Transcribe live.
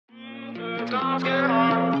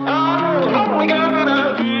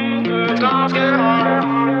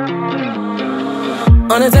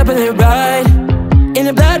On a zeppelin ride, in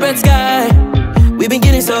a blood red sky, we've been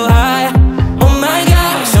getting so high. Oh my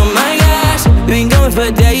gosh, we've been going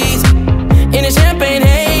for days, in a champagne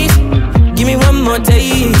haze. Give me one more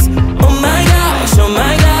taste. Oh my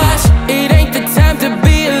gosh, it ain't the time to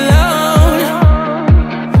be alone.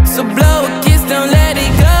 So blow a kiss, don't let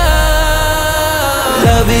it go.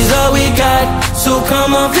 Love is all we got, so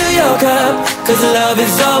come on, fill your cup, cause love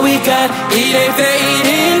is all we got. It ain't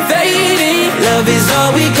fading, fading. Love is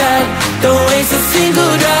all we got, don't waste a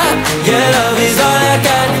single drop. Yeah, love is all I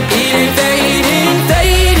got. It ain't fading,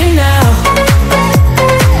 fading now.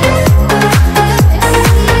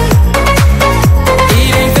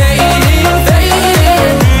 It ain't fading,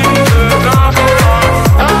 fading.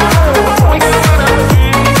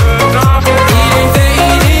 It ain't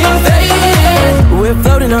fading, fading. We're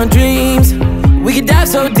floating on dreams, we could dive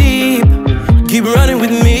so deep. Keep running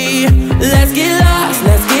with me, let's get lost,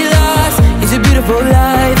 let's get lost. It's a beautiful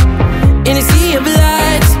life, in a sea of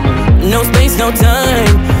lights. No space, no time.